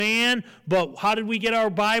man, but how did we get our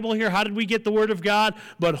Bible here? How did we get the Word of God?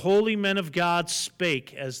 But holy men of God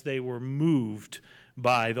spake as they were moved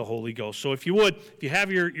by the Holy Ghost. So if you would, if you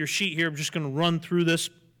have your sheet here, I'm just going to run through this.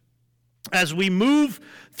 As we move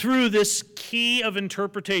through this key of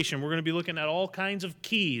interpretation, we're going to be looking at all kinds of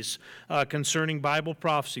keys concerning Bible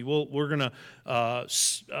prophecy. We're going to I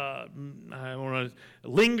want to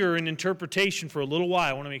linger in interpretation for a little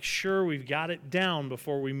while. I want to make sure we've got it down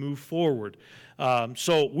before we move forward.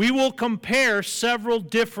 So we will compare several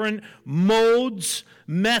different modes,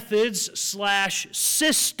 methods, /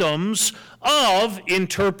 systems of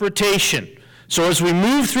interpretation. So as we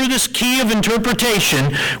move through this key of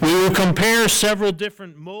interpretation, we will compare several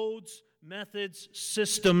different modes, methods,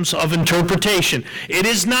 systems of interpretation. It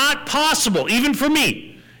is not possible, even for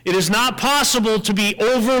me, it is not possible to be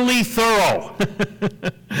overly thorough.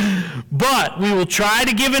 But we will try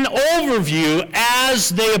to give an overview as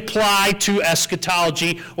they apply to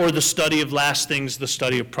eschatology or the study of last things, the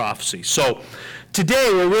study of prophecy. So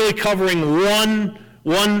today we're really covering one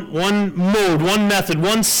mode, one method,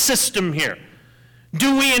 one system here.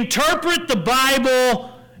 Do we interpret the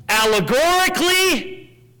Bible allegorically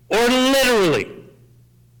or literally?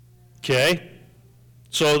 Okay?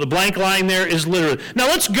 So the blank line there is literally. Now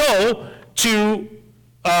let's go to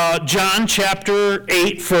John chapter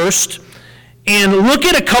 8 first and look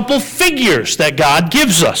at a couple figures that God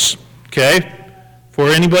gives us. Okay? Before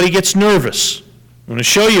anybody gets nervous, I'm going to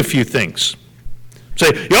show you a few things. Say,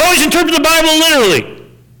 you always interpret the Bible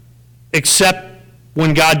literally, except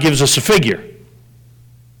when God gives us a figure.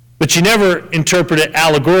 But you never interpret it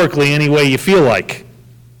allegorically any way you feel like.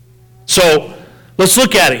 So let's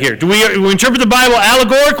look at it here. Do we interpret the Bible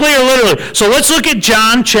allegorically or literally? So let's look at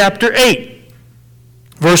John chapter 8,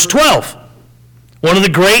 verse 12. One of the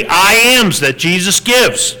great I ams that Jesus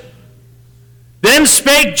gives. Then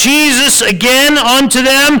spake Jesus again unto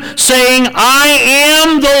them, saying, I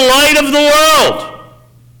am the light of the world.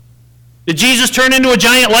 Did Jesus turn into a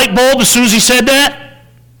giant light bulb as soon as he said that?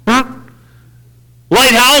 Huh?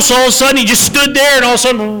 Lighthouse, all of a sudden he just stood there and all of a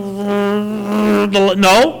sudden,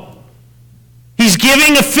 no. He's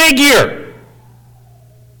giving a figure.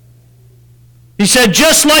 He said,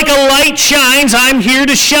 just like a light shines, I'm here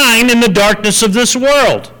to shine in the darkness of this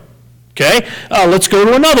world. Okay, let's go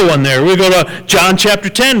to another one there. We go to John chapter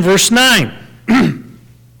 10, verse 9.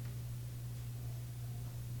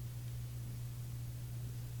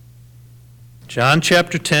 John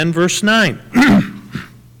chapter 10, verse 9.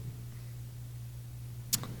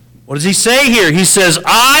 What does he say here? He says,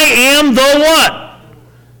 I am the what?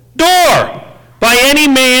 Door. By any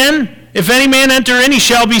man, if any man enter in, he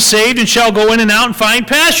shall be saved and shall go in and out and find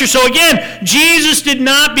pasture. So again, Jesus did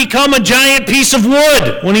not become a giant piece of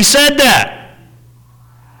wood when he said that.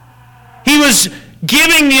 He was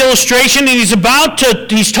giving the illustration, and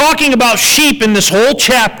he's talking about sheep in this whole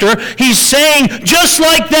chapter. He's saying, just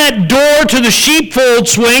like that door to the sheepfold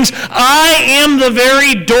swings, I am the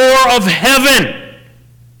very door of heaven.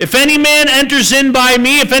 If any man enters in by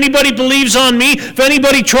me, if anybody believes on me, if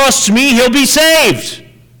anybody trusts me, he'll be saved.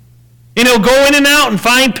 And he'll go in and out and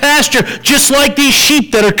find pasture, just like these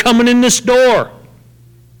sheep that are coming in this door.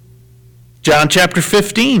 John chapter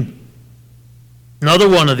 15. Another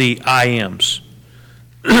one of the I ams.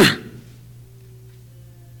 Are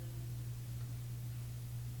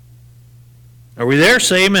we there?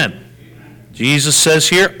 Say amen. Amen. Jesus says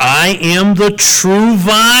here, I am the true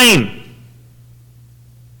vine.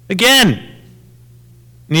 Again,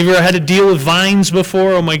 any of you ever had to deal with vines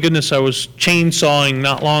before? Oh my goodness, I was chainsawing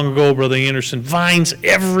not long ago, Brother Anderson. Vines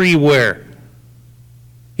everywhere.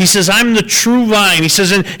 He says, I'm the true vine. He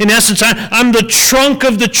says, in essence, I'm the trunk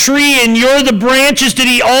of the tree and you're the branches. Did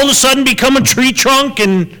he all of a sudden become a tree trunk?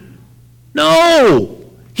 And no.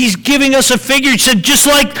 He's giving us a figure. He said, just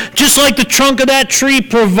like the trunk of that tree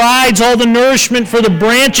provides all the nourishment for the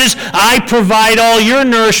branches, I provide all your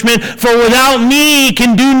nourishment, for without me you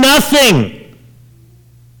can do nothing.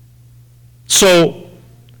 So,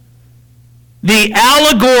 the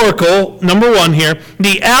allegorical, number one here,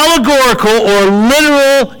 the allegorical or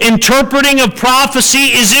literal interpreting of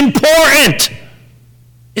prophecy is important.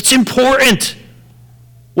 It's important,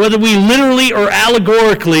 whether we literally or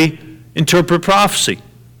allegorically interpret prophecy.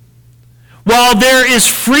 While there is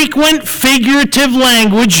frequent figurative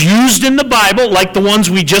language used in the Bible, like the ones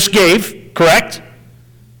we just gave, correct?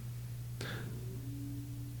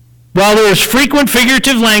 While there is frequent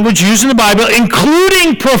figurative language used in the Bible,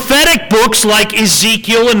 including prophetic books like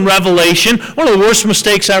Ezekiel and Revelation, one of the worst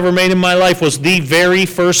mistakes I ever made in my life was the very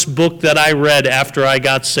first book that I read after I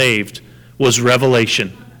got saved was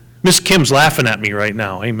Revelation. Miss Kim's laughing at me right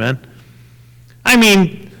now, amen? I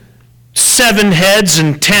mean, 7 heads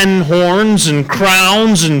and 10 horns and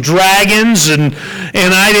crowns and dragons, and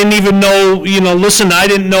I didn't even know, listen, I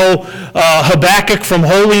didn't know Habakkuk from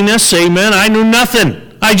holiness, amen. I knew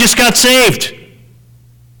nothing. I just got saved.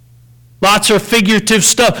 Lots of figurative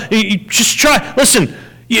stuff. You just try, listen,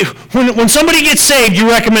 when somebody gets saved, you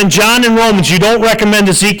recommend John and Romans. You don't recommend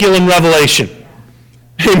Ezekiel and Revelation.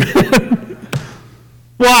 Amen.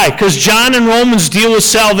 Why? Because John and Romans deal with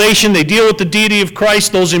salvation. They deal with the deity of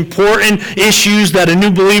Christ, those important issues that a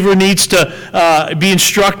new believer needs to be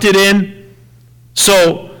instructed in.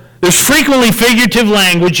 So there's frequently figurative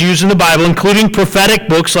language used in the Bible, including prophetic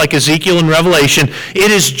books like Ezekiel and Revelation.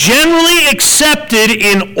 It is generally accepted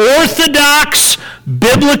in orthodox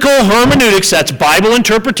biblical hermeneutics. That's Bible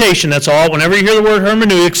interpretation. That's all. Whenever you hear the word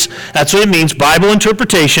hermeneutics, that's what it means, Bible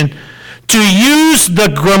interpretation. To use the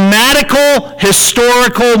grammatical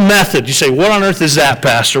historical method. You say, what on earth is that,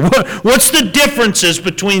 Pastor? What's the differences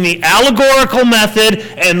between the allegorical method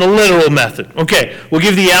and the literal method? Okay, we'll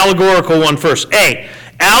give the allegorical one first. A,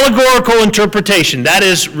 allegorical interpretation. That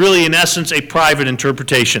is really, in essence, a private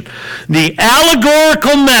interpretation. The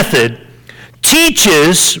allegorical method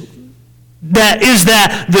teaches that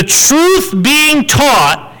the truth being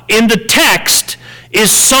taught in the text is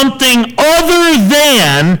something other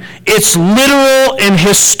than its literal and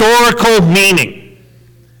historical meaning.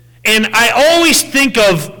 And I always think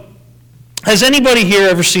of, has anybody here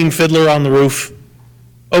ever seen Fiddler on the Roof?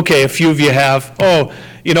 Okay, a few of you have.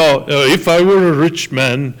 If I were a rich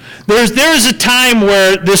man. There's a time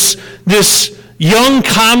where this young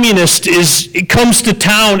communist comes to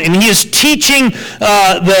town, and he is teaching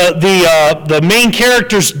the main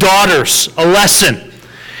character's daughters a lesson.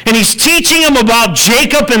 And he's teaching them about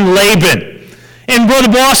Jacob and Laban. And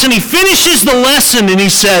Brother Boss, and he finishes the lesson, and he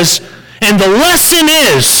says, and the lesson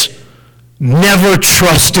is, never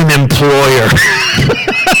trust an employer.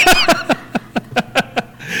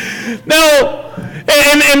 Now,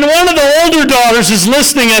 and one of the older daughters is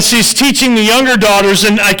listening as she's teaching the younger daughters,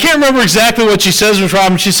 and I can't remember exactly what she says, Mr.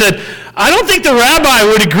 Robin. She said, I don't think the rabbi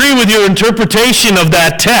would agree with your interpretation of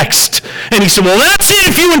that text. And he said, well, that's it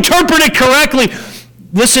if you interpret it correctly.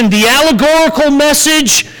 Listen, the allegorical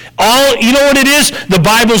message, you know what it is? The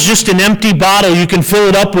Bible's just an empty bottle. You can fill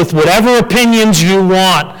it up with whatever opinions you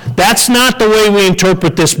want. That's not the way we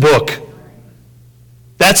interpret this book.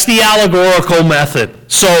 That's the allegorical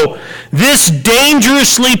method. So this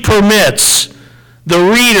dangerously permits the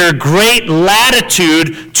reader great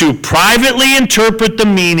latitude to privately interpret the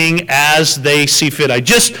meaning as they see fit. I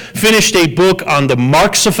just finished a book on the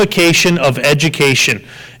Marxification of education.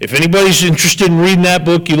 If anybody's interested in reading that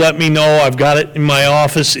book, you let me know. I've got it in my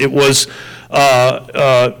office. It was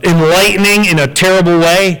enlightening in a terrible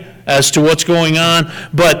way as to what's going on.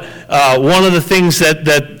 But one of the things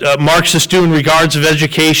that Marxists do in regards of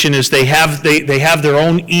education is they have their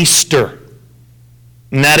own Easter.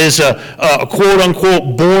 And that is a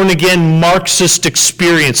quote-unquote born-again Marxist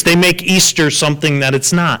experience. They make Easter something that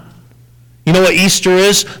it's not. You know what Easter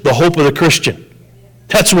is? The hope of the Christian.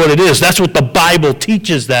 That's what it is. That's what the Bible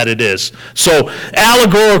teaches that it is. So,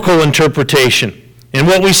 allegorical interpretation. And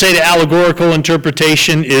what we say to allegorical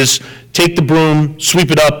interpretation is take the broom,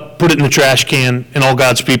 sweep it up, put it in the trash can, and all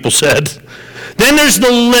God's people said. Then there's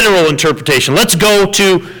the literal interpretation. Let's go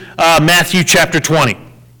to Matthew chapter 20.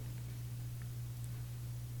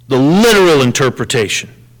 The literal interpretation.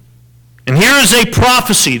 And here is a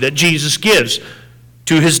prophecy that Jesus gives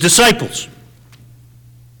to his disciples.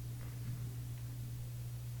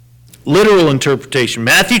 Literal interpretation.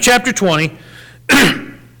 Matthew chapter 20.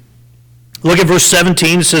 Look at verse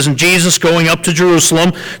 17. It says, and Jesus, going up to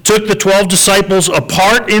Jerusalem, took the 12 disciples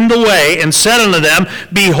apart in the way and said unto them,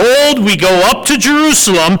 behold, we go up to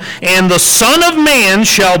Jerusalem, and the Son of Man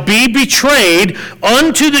shall be betrayed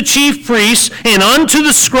unto the chief priests and unto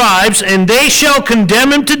the scribes, and they shall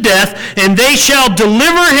condemn him to death, and they shall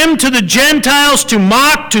deliver him to the Gentiles to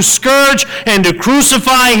mock, to scourge, and to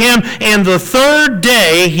crucify him, and the third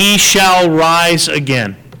day he shall rise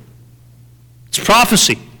again. It's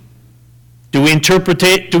prophecy. Do we interpret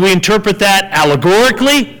that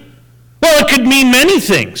allegorically? Well, it could mean many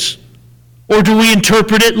things. Or do we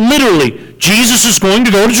interpret it literally? Jesus is going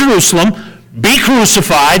to go to Jerusalem, be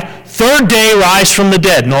crucified, third day rise from the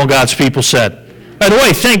dead, and all God's people said. By the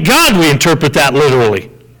way, thank God we interpret that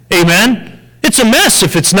literally. Amen? It's a mess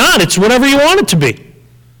if it's not. It's whatever you want it to be.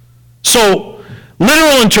 So,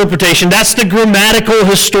 literal interpretation, that's the grammatical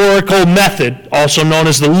historical method, also known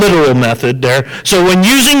as the literal method there. So when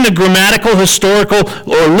using the grammatical historical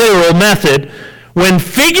or literal method, when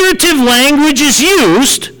figurative language is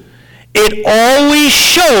used, It always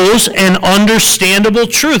shows an understandable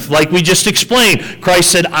truth, like we just explained.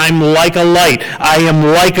 Christ said, I'm like a light. I am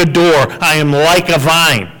like a door. I am like a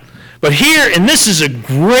vine. But here, and this is a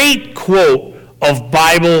great quote of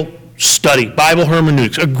Bible study, Bible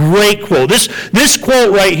hermeneutics, a great quote. This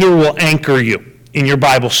quote right here will anchor you in your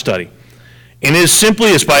Bible study. And it is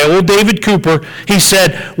simply this, by old David Cooper. He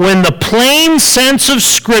said, when the plain sense of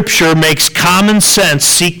Scripture makes common sense,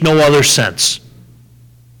 seek no other sense.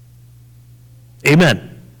 Amen.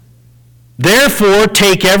 Therefore,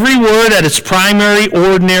 take every word at its primary,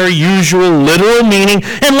 ordinary, usual, literal meaning,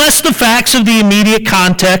 unless the facts of the immediate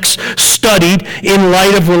context studied in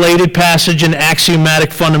light of related passage and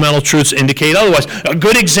axiomatic fundamental truths indicate otherwise. A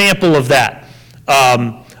good example of that,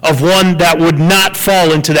 of one that would not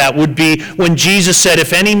fall into that, would be when Jesus said,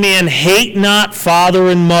 if any man hate not father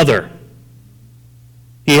and mother,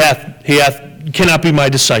 he cannot be my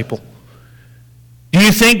disciple. Do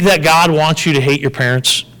you think that God wants you to hate your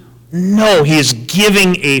parents? No, he is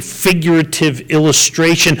giving a figurative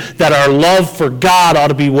illustration that our love for God ought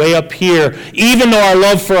to be way up here. Even though our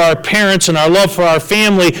love for our parents and our love for our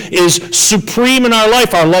family is supreme in our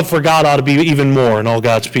life, our love for God ought to be even more, and all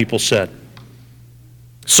God's people said.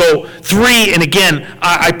 So 3, and again,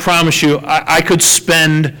 I promise you, I could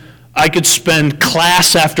spend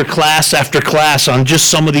class after class after class on just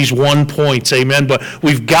some of these 1 points, amen, but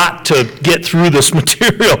we've got to get through this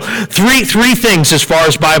material. Three things as far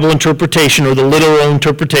as Bible interpretation or the literal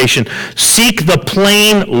interpretation. Seek the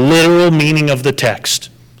plain literal meaning of the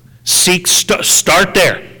text. Start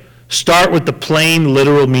there. Start with the plain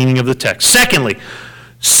literal meaning of the text. Secondly,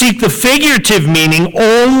 seek the figurative meaning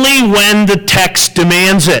only when the text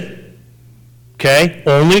demands it. Okay?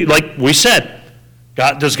 Only, like we said.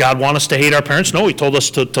 Does God want us to hate our parents? No, he told us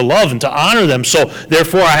to love and to honor them. So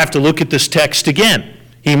therefore, I have to look at this text again.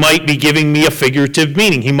 He might be giving me a figurative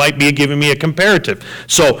meaning. He might be giving me a comparative.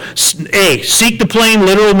 So A, seek the plain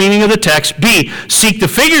literal meaning of the text. B, seek the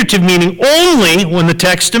figurative meaning only when the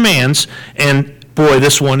text demands. And boy,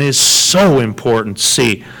 this one is so important.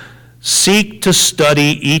 C, seek to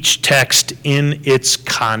study each text in its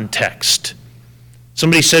context.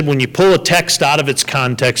 Somebody said when you pull a text out of its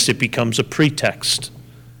context, it becomes a pretext.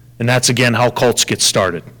 And that's, again, how cults get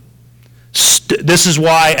started. This is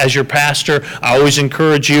why, as your pastor, I always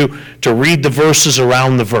encourage you to read the verses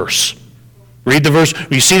around the verse. Read the verse.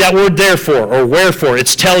 You see that word therefore or wherefore.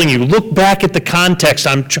 It's telling you, look back at the context.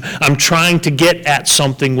 I'm trying to get at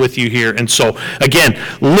something with you here. And so, again,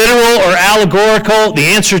 literal or allegorical, the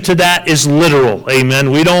answer to that is literal.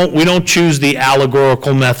 Amen. We don't choose the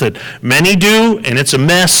allegorical method. Many do, and it's a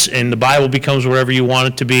mess, and the Bible becomes whatever you want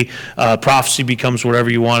it to be. Prophecy becomes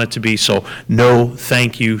whatever you want it to be. So, no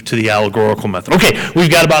thank you to the allegorical method. Okay,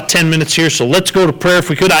 we've got about 10 minutes here, so let's go to prayer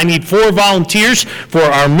if we could. I need 4 volunteers for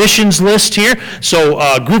our missions list here.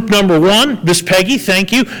 So group number 1, Miss Peggy,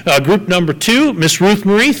 thank you. Group number 2, Miss Ruth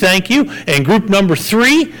Marie, thank you. And group number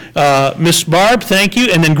 3, Miss Barb, thank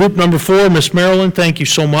you. And then group number 4, Miss Marilyn, thank you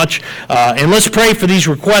so much. And let's pray for these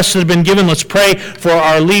requests that have been given. Let's pray for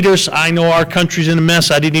our leaders. I know our country's in a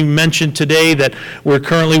mess. I didn't even mention today that we're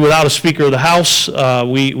currently without a Speaker of the House.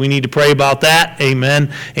 We need to pray about that.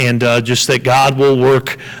 Amen. And just that God will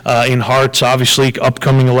work in hearts, obviously,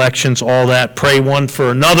 upcoming elections, all that. Pray one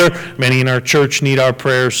for another. Many in our church need our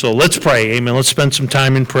prayers, so let's pray. Amen. Let's spend some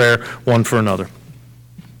time in prayer one for another.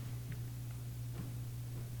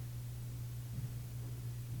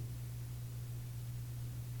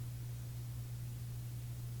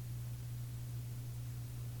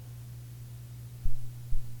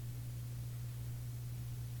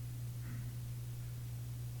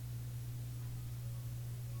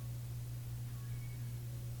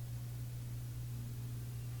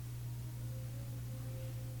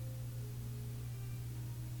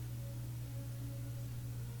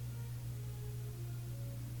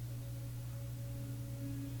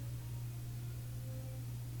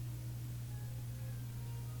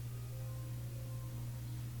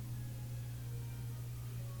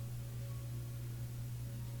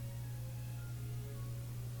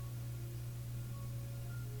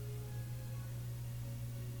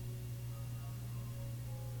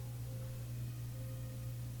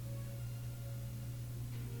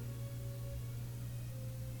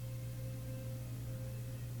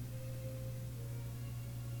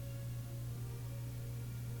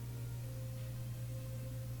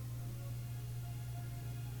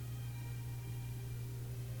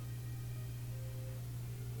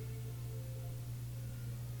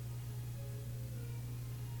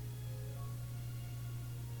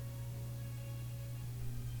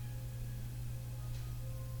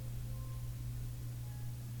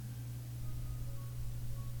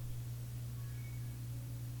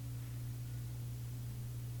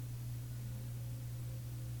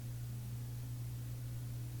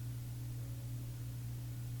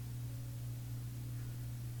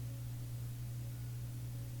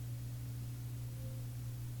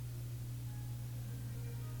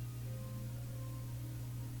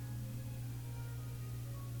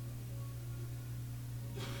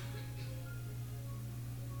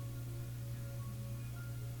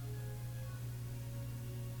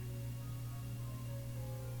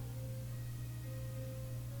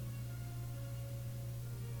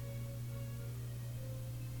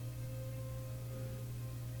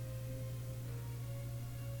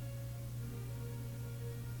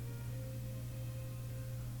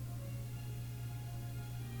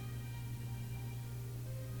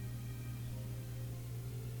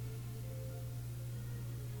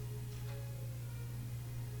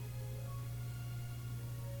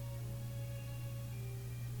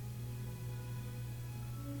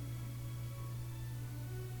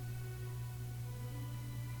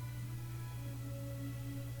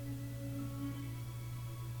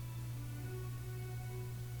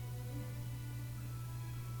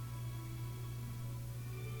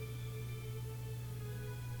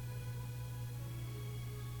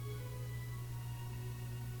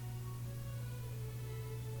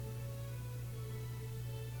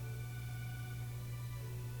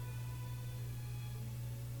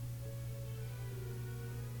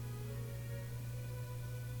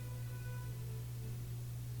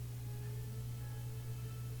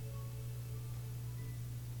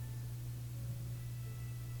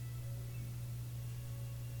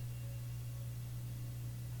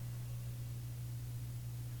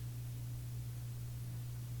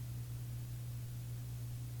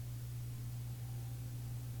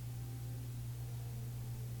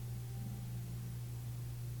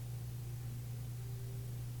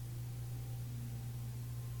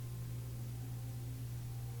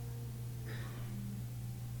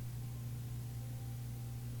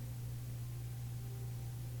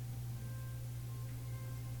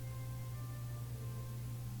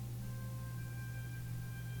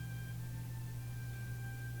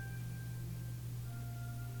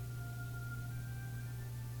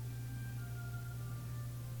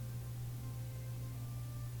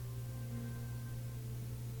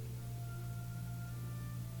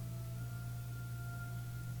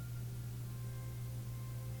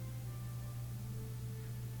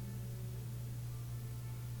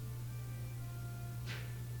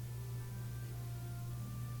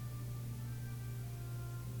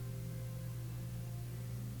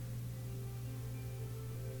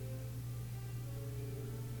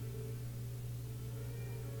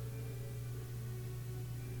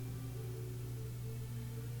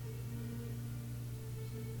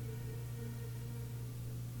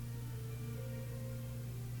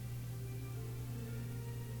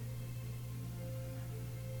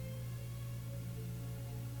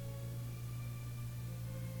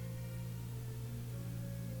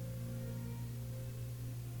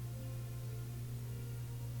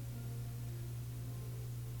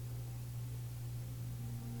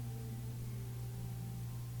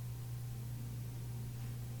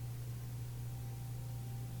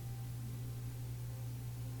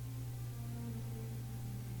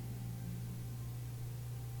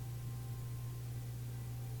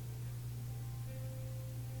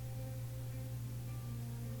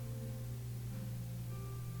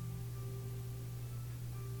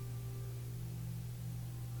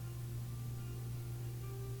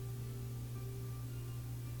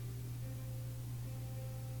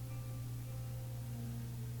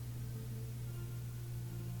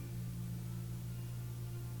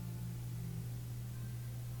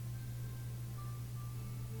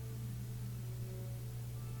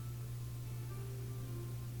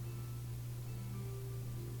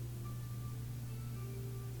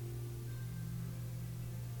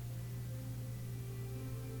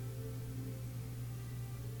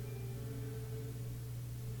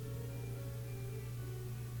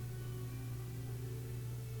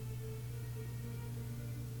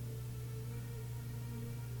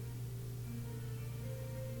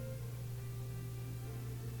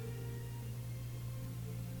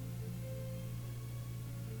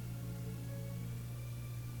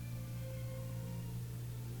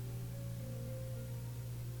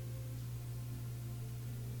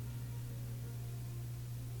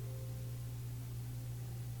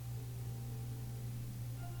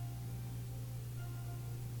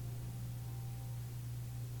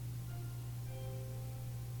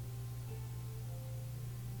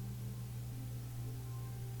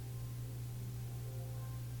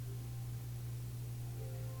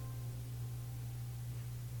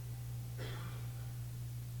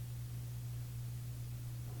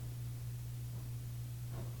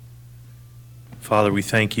 Father, we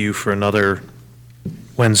thank you for another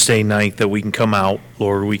Wednesday night that we can come out.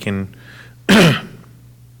 Lord, we can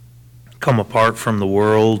come apart from the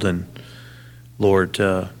world and, Lord,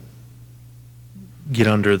 get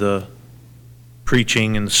under the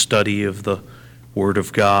preaching and the study of the Word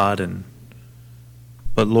of God.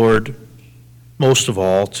 But, Lord, most of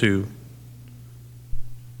all, to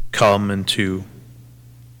come and to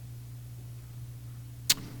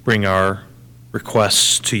bring our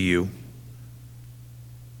requests to you,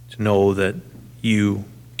 to know that you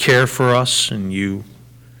care for us and you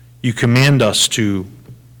command us to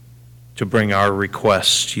bring our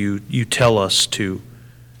requests. You tell us to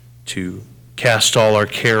cast all our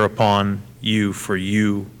care upon you, for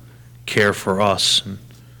you care for us. And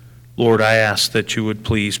Lord, I ask that you would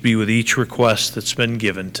please be with each request that's been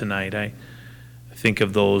given tonight. I think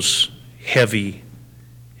of those heavy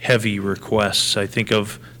requests. I think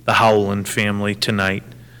of the Howland family tonight.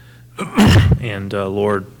 And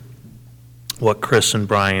Lord, what Chris and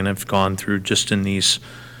Brian have gone through just in these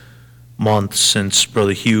months since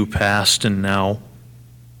Brother Hugh passed, and now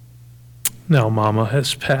Mama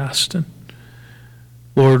has passed. And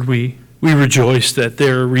Lord, we rejoice that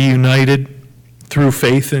they're reunited through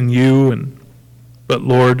faith in you. But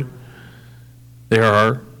Lord, there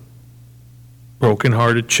are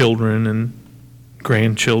broken-hearted children and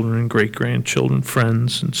grandchildren, great-grandchildren,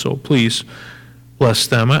 friends, and so please bless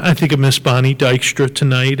them. I think of Miss Bonnie Dykstra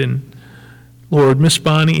tonight, and Lord, Miss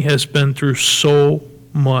Bonnie has been through so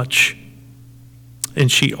much, and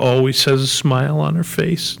she always has a smile on her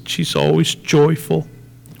face. She's always joyful.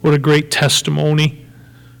 What a great testimony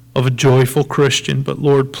of a joyful Christian. But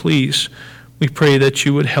Lord, please, we pray that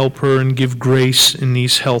you would help her and give grace in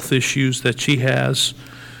these health issues that she has.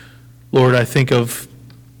 Lord, I think of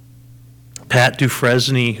Pat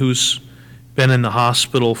Dufresne, who's been in the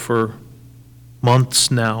hospital for months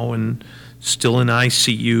now and still in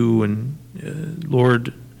ICU. And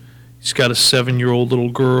Lord, he's got a 7-year-old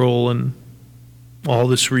little girl and all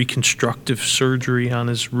this reconstructive surgery on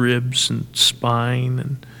his ribs and spine.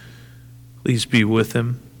 And please be with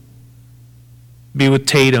him. Be with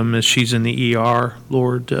Tatum as she's in the ER.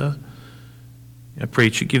 Lord, I pray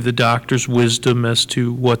that you give the doctors wisdom as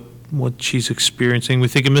to what she's experiencing. We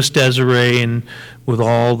think of Miss Desiree and with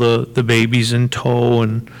all the babies in tow,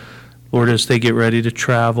 and Lord, as they get ready to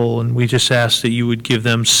travel, and we just ask that you would give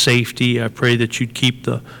them safety. I pray that you'd keep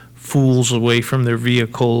the fools away from their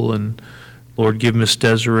vehicle, and Lord, give Miss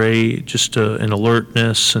Desiree just an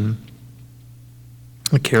alertness and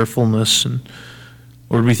a carefulness. And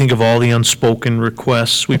Lord, we think of all the unspoken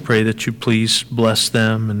requests. We pray that you please bless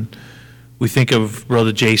them. And we think of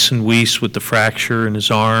Brother Jason Weiss with the fracture in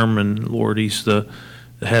his arm, and Lord, he's the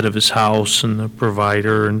head of his house and the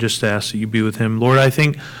provider, and just ask that you be with him. Lord, I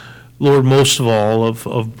think, Lord, most of all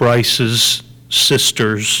of Bryce's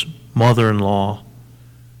sister's mother-in-law,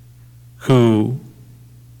 who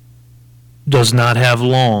does not have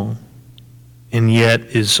long and yet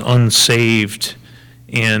is unsaved,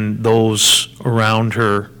 and those around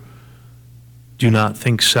her do not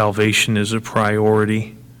think salvation is a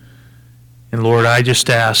priority. And Lord, I just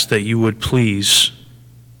ask that you would please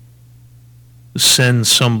send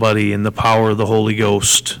somebody in the power of the Holy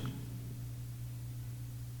Ghost.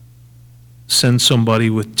 Send somebody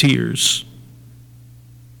with tears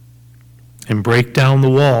and break down the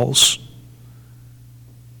walls.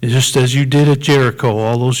 Just as you did at Jericho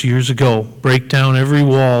all those years ago. Break down every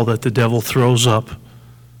wall that the devil throws up.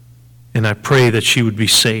 And I pray that she would be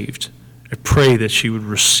saved. I pray that she would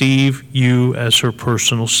receive you as her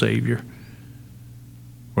personal Savior.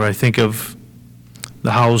 Where I think of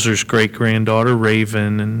the Hauser's great-granddaughter,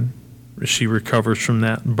 Raven, and she recovers from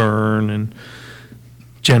that burn. And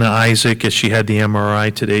Jenna Isaac, as she had the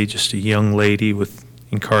MRI today, just a young lady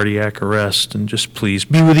in cardiac arrest. And just please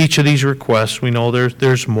be with each of these requests. We know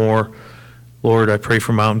there's more. Lord, I pray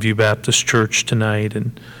for Mountain View Baptist Church tonight,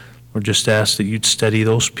 and Lord, just ask that you'd steady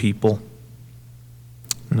those people.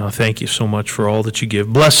 And I thank you so much for all that you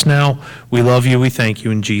give. Bless now. We love you. We thank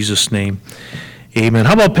you in Jesus' name. Amen.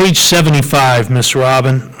 How about page 75, Miss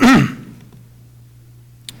Robin?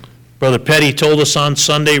 Brother Petty told us on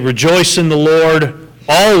Sunday, rejoice in the Lord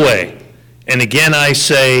always. And again I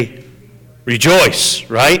say, rejoice,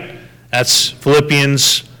 right? That's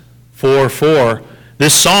Philippians 4:4.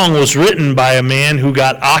 This song was written by a man who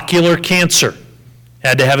got ocular cancer.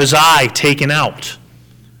 Had to have his eye taken out.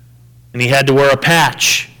 And he had to wear a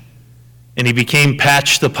patch. And he became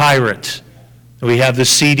Patch the Pirate. We have the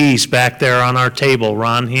CDs back there on our table,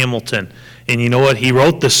 Ron Hamilton. And you know what? He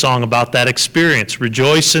wrote this song about that experience.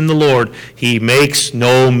 Rejoice in the Lord. He makes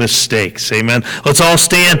no mistakes. Amen. Let's all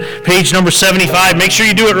stand. Page number 75. Make sure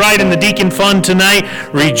you do it right in the Deacon Fund tonight.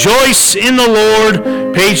 Rejoice in the Lord.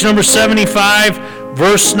 Page number 75,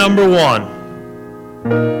 verse number 1.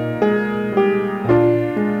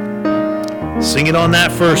 Sing it on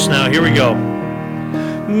that first now. Here we go.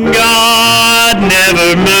 God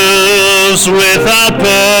never moves without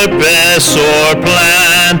purpose or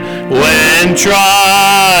plan. When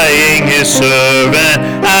trying his servant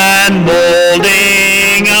and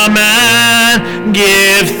molding a man,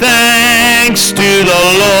 give thanks to the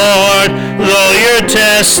Lord, though your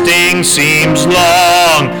testing seems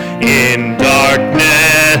long. In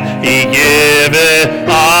darkness he giveth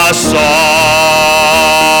a song.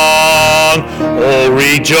 Oh,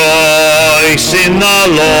 rejoice in the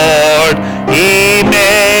Lord, he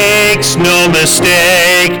makes no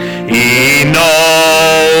mistake. He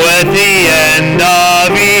knoweth the end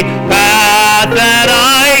of each path that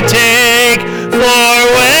I take. For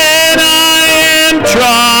when I am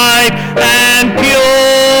tried and purified,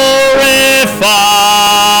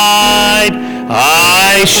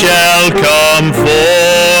 I shall come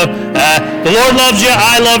forth. The Lord loves you.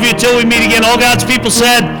 I love you. Till we meet again. All God's people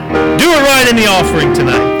said, do it right in the offering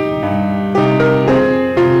tonight.